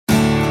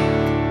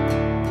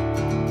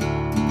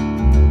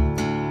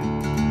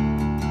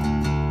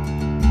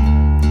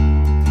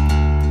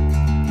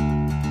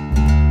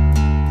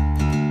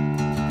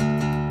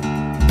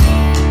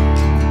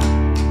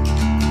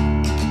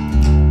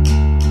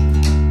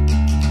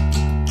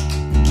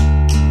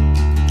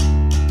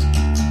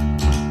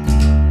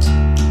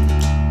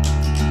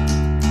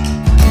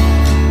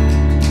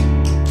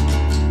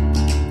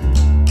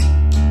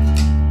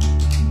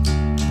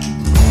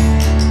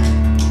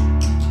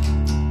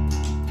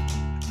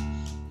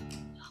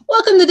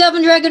Welcome to Dove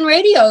and Dragon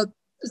Radio.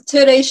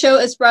 Today's show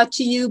is brought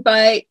to you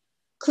by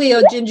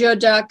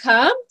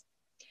CleoGinjo.com.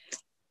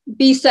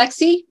 Be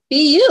sexy,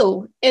 be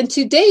you. And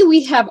today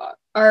we have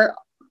our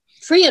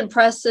Free and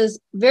Press's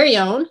very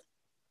own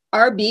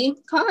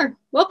R.B.Carr.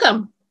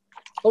 Welcome.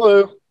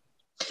 Hello.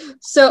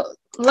 So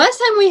last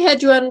time we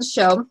had you on the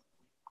show,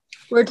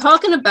 we were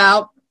talking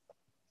about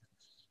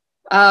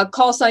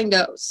Call Sign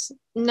Ghosts.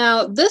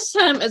 Now this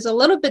time is a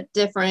little bit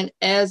different,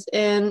 as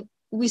in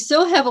we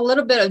still have a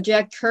little bit of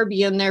Jack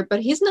Kirby in there, but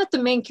he's not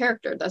the main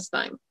character this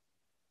time.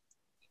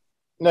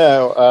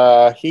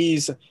 No,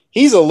 he's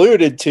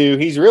alluded to.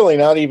 He's really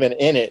not even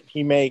in it.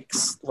 He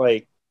makes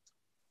like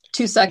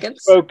 2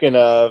 seconds. Spoken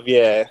of,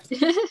 yeah.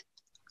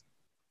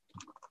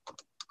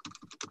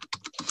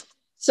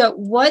 So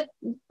what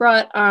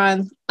brought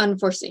on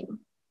Unforeseen?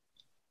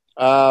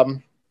 I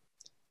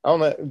don't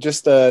know,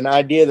 just an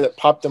idea that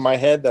popped in my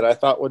head that I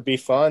thought would be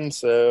fun.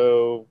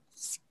 So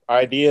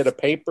idea to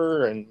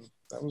paper, and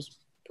that was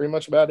pretty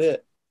much about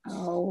it.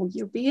 Oh,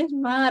 you're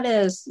being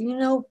modest. You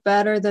know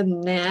better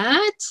than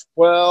that.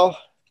 Well,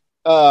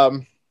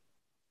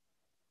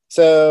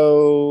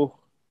 so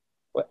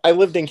I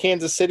lived in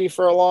Kansas City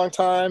for a long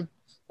time,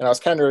 and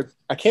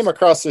I came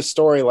across this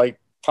story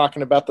like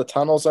talking about the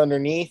tunnels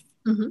underneath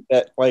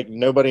that like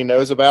nobody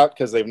knows about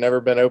because they've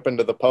never been open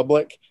to the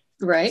public.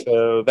 Right.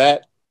 So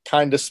that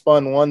kind of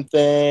spun one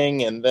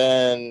thing, and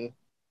then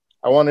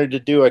I wanted to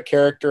do a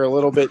character a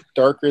little bit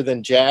darker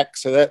than Jack,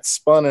 so that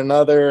spun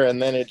another,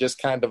 and then it just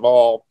kind of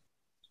all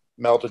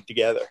melded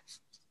together.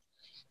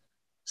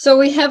 So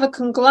we have a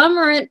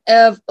conglomerate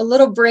of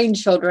little brain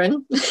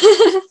children.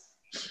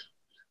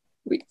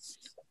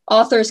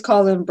 Authors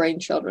call them brain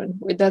children.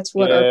 That's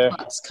what our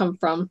plots come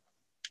from.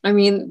 I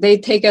mean, they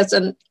take us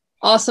in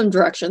awesome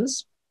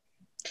directions.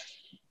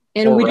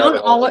 And we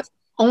don't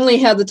only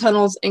have the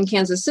tunnels in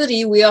Kansas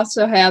City. We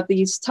also have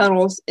these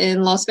tunnels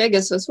in Las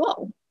Vegas as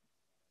well.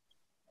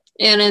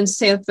 And in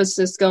San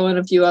Francisco and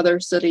a few other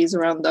cities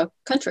around the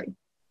country.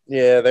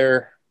 Yeah,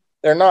 they're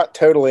not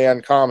totally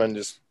uncommon.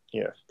 Just,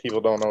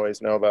 people don't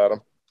always know about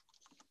them.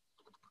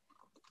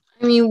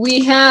 I mean,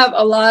 we have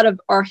a lot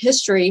of our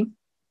history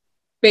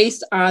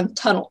based on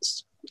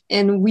tunnels.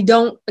 And we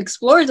don't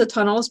explore the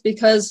tunnels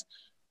because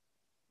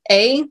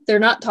A, they're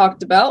not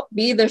talked about.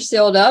 B, they're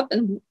sealed up.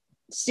 And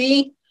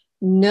C,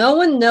 no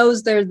one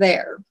knows they're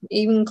there,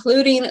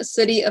 including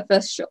city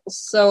officials.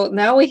 So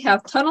now we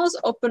have tunnels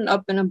opened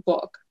up in a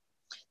book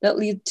that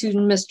lead to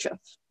mischief.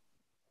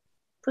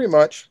 Pretty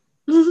much.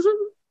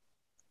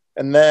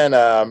 And then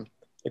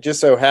it just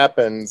so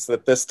happens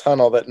that this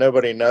tunnel that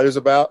nobody knows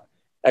about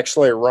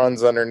actually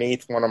runs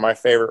underneath one of my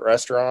favorite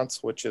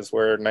restaurants, which is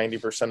where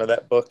 90% of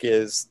that book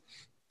is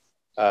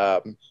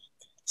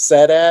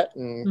set at.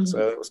 And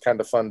so it was kind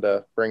of fun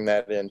to bring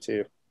that in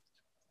too.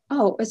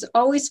 Oh, it's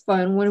always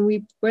fun when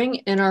we bring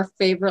in our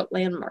favorite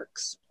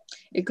landmarks.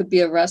 It could be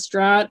a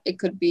restaurant, it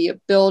could be a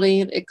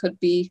building, it could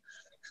be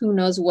who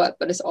knows what,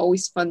 but it's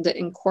always fun to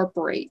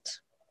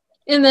incorporate.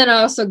 And then it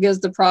also gives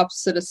the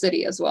props to the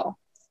city as well.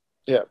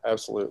 Yeah,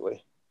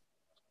 absolutely.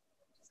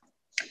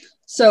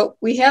 So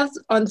we have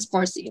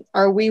Unforeseen.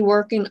 Are we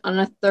working on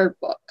a third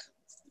book?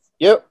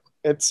 Yep.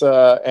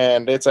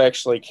 And it's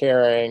actually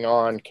carrying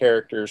on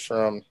characters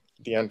from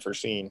the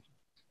Unforeseen.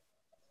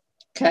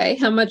 Okay.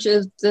 How much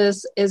of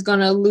this is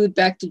going to allude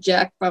back to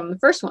Jack from the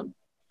first one?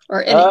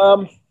 Or any?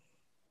 I'm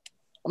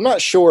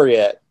not sure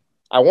yet.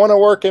 I want to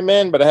work him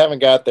in, but I haven't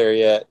got there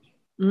yet.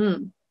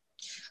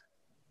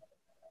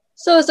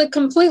 So it's a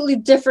completely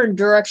different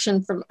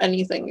direction from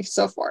anything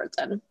so far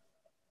then.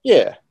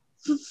 Yeah.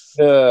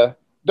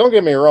 Don't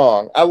get me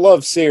wrong. I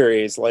love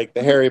series like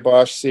the Harry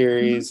Bosch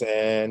series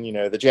and,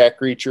 the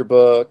Jack Reacher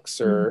books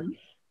or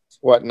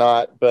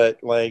whatnot.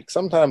 But like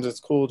sometimes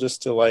it's cool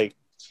just to like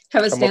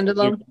have a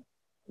standalone.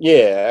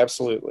 Yeah,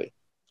 absolutely.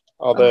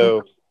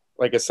 Although,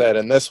 like I said,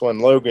 in this one,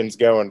 Logan's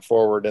going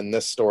forward in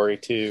this story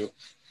too.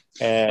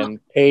 And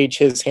Paige,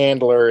 his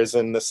handler, is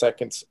in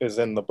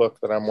the book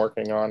that I'm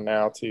working on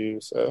now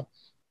too. So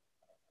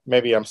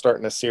maybe I'm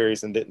starting a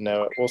series and didn't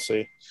know it. We'll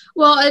see.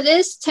 Well, it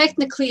is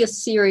technically a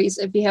series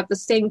if you have the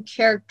same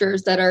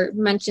characters that are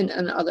mentioned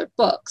in other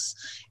books.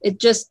 It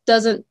just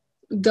doesn't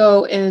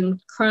go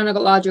in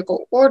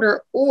chronological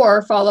order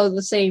or follow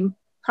the same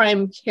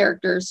prime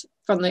characters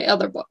from the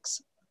other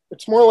books.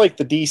 It's more like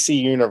the DC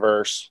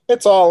universe.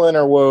 It's all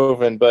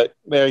interwoven, but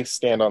they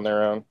stand on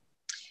their own.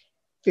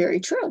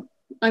 Very true.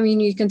 I mean,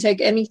 you can take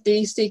any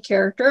DC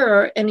character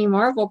or any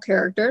Marvel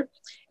character,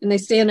 and they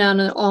stand on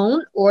their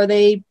own, or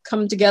they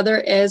come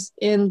together as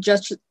in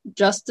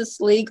Justice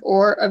League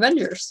or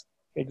Avengers.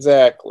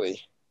 Exactly.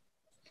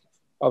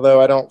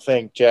 Although I don't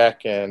think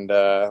Jack and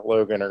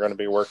Logan are going to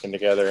be working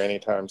together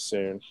anytime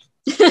soon.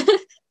 Well,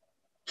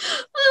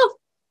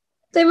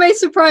 they may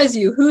surprise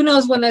you. Who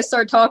knows when they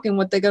start talking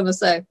what they're going to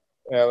say.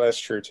 Yeah, that's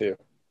true too.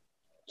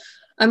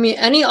 I mean,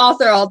 any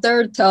author out there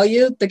will tell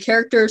you the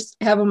characters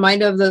have a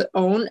mind of their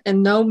own,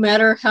 and no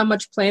matter how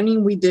much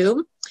planning we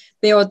do,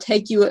 they will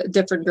take you a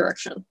different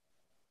direction.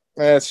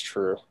 That's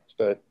true.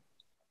 But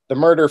the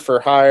murder for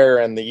hire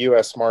and the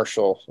U.S.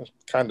 Marshal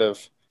kind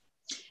of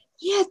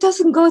Yeah, it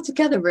doesn't go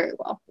together very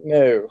well.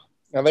 No.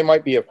 Now, they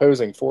might be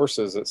opposing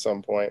forces at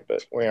some point,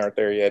 but we aren't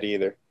there yet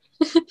either.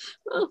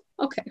 Oh,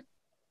 okay.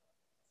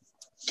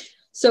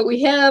 So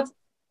we have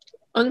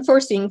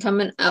Unforeseen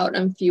coming out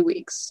in a few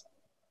weeks.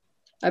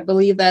 I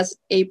believe that's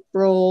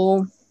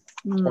April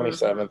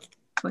 27th.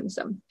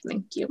 27th.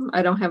 Thank you.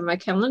 I don't have my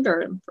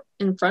calendar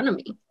in front of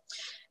me.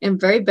 I'm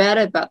very bad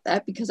about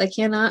that because I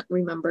cannot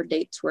remember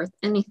dates worth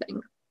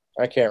anything.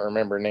 I can't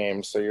remember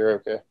names, so you're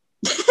okay.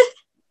 As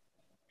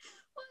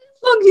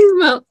long as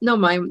you know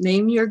my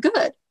name, you're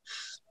good.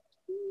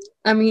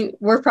 I mean,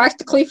 we're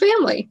practically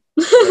family.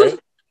 Right?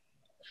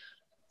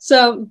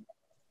 So,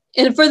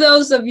 and for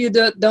those of you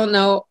that don't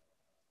know,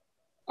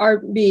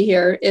 R.B.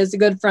 here is a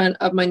good friend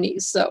of my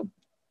niece. So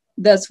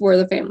that's where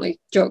the family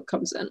joke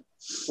comes in.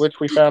 Which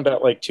we found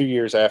out like 2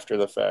 years after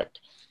the fact.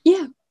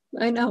 Yeah,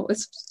 I know.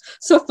 It's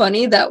so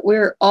funny that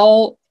we're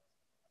all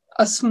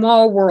a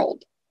small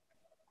world.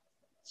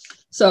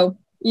 So,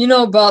 you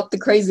know about the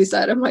crazy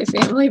side of my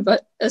family,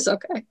 but it's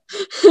okay.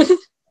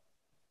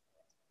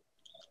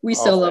 We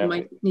still love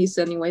my niece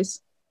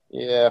anyways.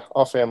 Yeah,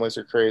 all families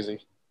are crazy.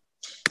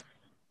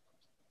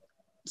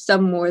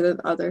 Some more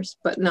than others,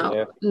 but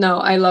no,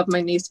 I love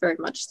my niece very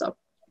much. So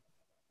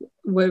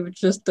we'll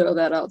just throw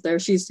that out there.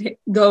 She's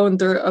going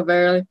through a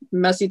very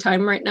messy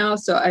time right now,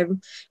 so I'm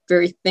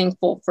very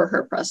thankful for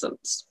her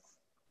presence.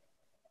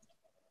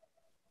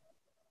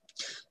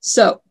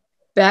 So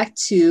back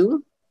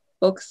to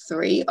book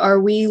 3. Are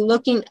we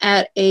looking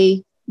at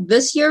a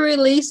this year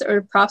release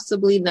or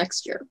possibly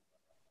next year?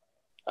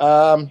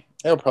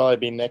 It'll probably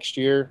be next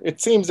year. It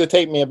seems to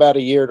take me about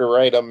a year to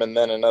write them and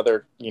then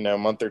another,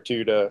 month or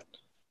two to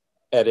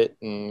edit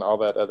and all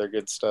that other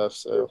good stuff.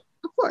 So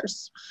of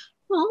course.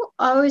 Well,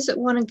 I always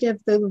want to give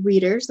the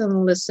readers and the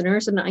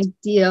listeners an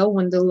idea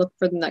when to look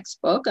for the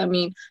next book. I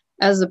mean,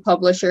 as a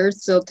publisher, it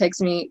still takes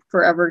me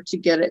forever to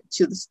get it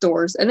to the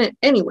stores. And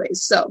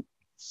anyways, so.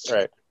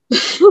 Right.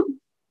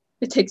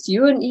 It takes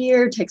you a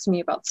year, it takes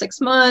me about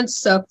 6 months.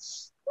 So,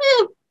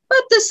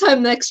 but this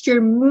time next year,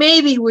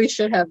 maybe we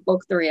should have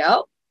book 3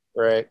 out.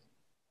 Right.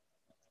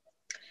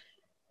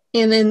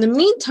 And in the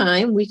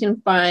meantime, we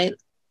can find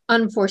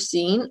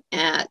Unforeseen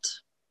at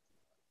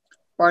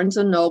Barnes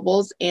 &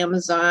 Noble's,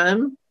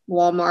 Amazon,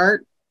 Walmart,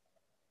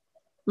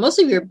 most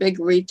of your big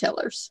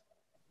retailers.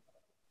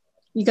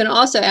 You can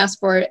also ask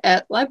for it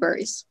at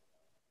libraries.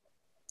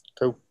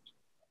 Cool.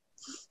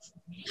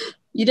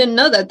 You didn't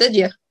know that, did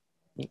you?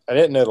 I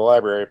didn't know the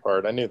library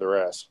part. I knew the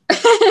rest.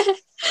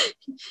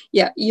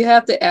 Yeah, you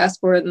have to ask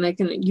for it, and they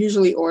can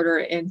usually order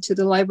it into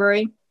the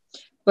library.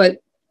 But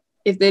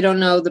if they don't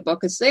know the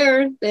book is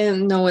there,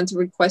 then no one's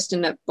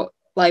requesting that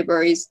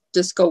libraries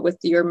just go with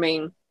your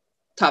main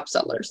top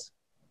sellers.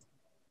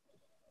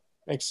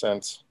 Makes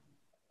sense.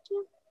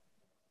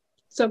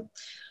 So,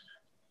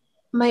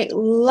 my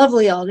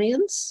lovely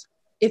audience,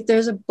 if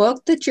there's a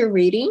book that you're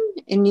reading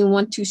and you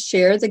want to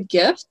share the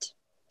gift,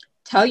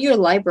 tell your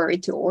library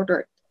to order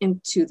it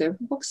into their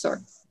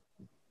bookstore.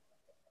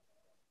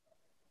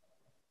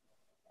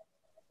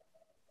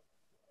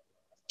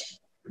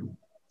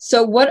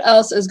 So what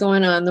else is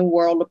going on in the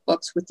world of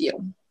books with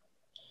you?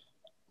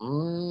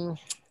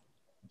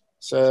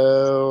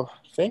 So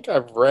I think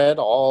I've read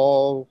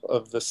all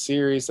of the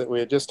series that we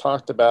had just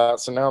talked about.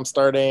 So now I'm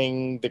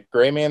starting the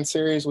Gray Man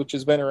series, which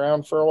has been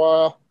around for a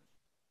while.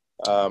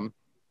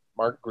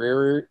 Mark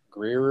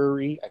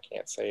Greery, I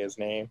can't say his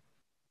name.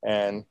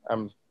 And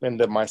I'm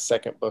into my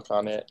second book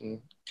on it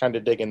and kind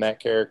of digging that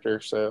character.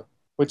 So,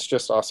 which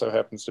just also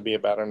happens to be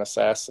about an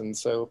assassin.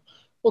 So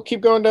we'll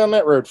keep going down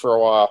that road for a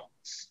while.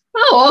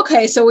 Oh,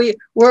 okay. So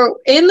we're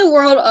in the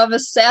world of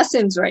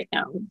assassins right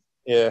now.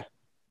 Yeah.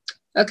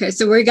 Okay,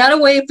 so we got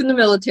away from the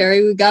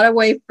military. We got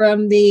away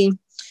from the...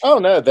 Oh,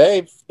 no,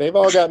 they've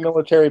all got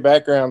military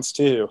backgrounds,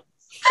 too.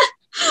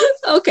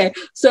 Okay,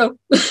 so...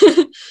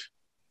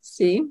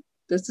 See,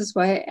 this is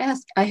why I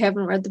asked. I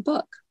haven't read the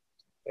book.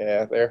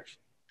 Yeah, they're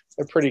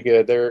pretty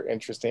good. They're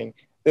interesting.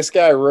 This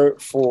guy wrote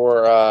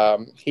for...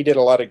 he did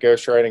a lot of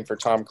ghostwriting for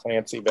Tom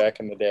Clancy back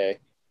in the day.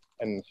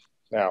 And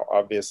now,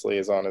 obviously,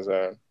 is on his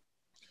own.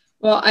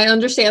 Well, I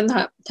understand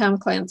Tom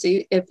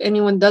Clancy. If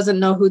anyone doesn't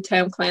know who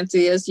Tom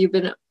Clancy is, you've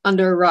been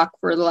under a rock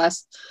for the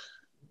last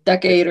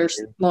decade or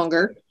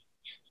longer.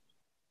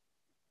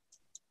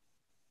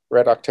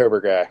 Red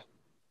October guy.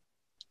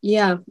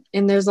 Yeah,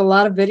 and there's a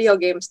lot of video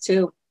games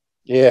too.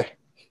 Yeah.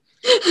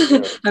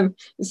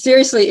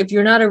 Seriously, if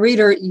you're not a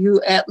reader,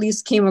 you at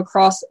least came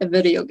across a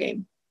video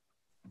game.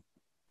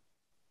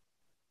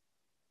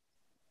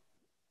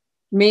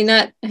 May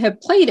not have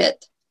played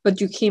it,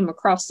 but you came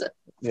across it.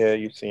 Yeah,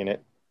 you've seen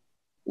it.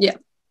 Yeah.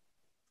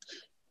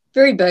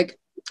 Very big.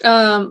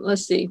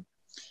 Let's see.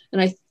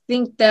 And I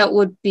think that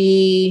would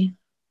be,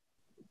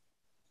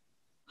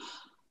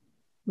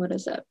 what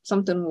is that?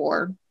 Something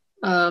war.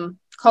 Call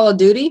of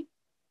Duty?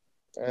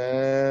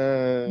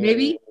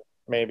 Maybe?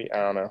 Maybe. I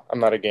don't know. I'm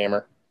not a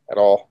gamer at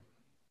all.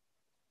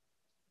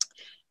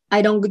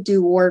 I don't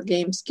do war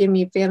games. Give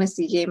me a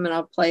fantasy game and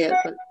I'll play it,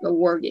 but a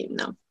war game,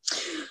 no.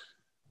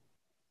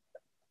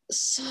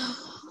 So,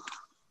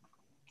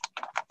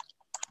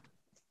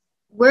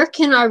 Where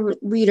can our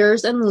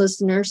readers and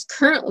listeners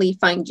currently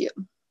find you?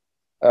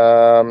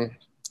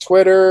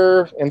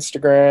 Twitter,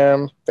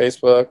 Instagram,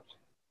 Facebook,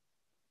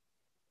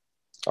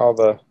 all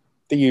the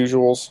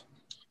usuals.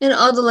 And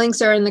all the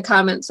links are in the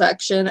comment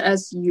section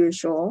as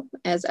usual,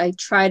 as I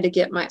try to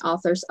get my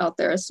authors out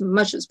there as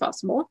much as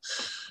possible.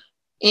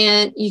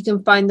 And you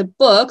can find the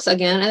books,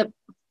 again, at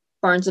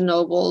Barnes &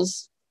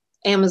 Nobles,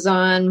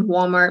 Amazon,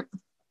 Walmart.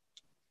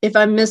 If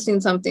I'm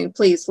missing something,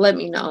 please let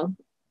me know.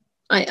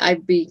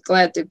 I'd be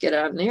glad to get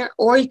it on there.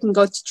 Or you can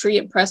go to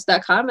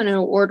treeandpress.com and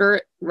it'll order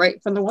it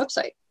right from the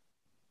website.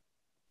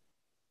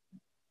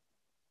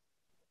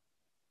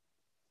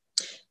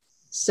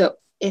 So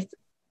if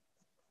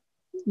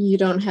you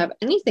don't have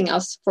anything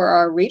else for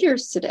our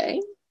readers today.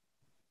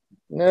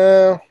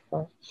 No,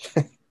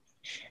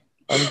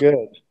 I'm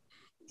good.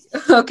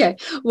 Okay.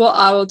 Well,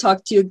 I will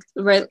talk to you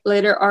right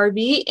later,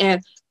 RB.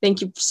 And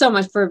thank you so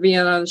much for being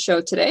on the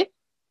show today.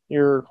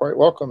 You're quite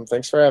welcome.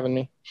 Thanks for having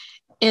me.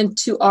 And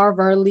to all of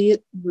our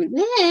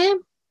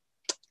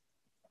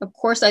of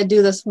course, I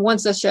do this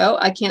once a show.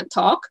 I can't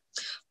talk.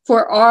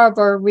 For all of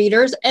our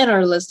readers and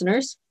our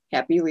listeners,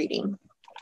 happy reading.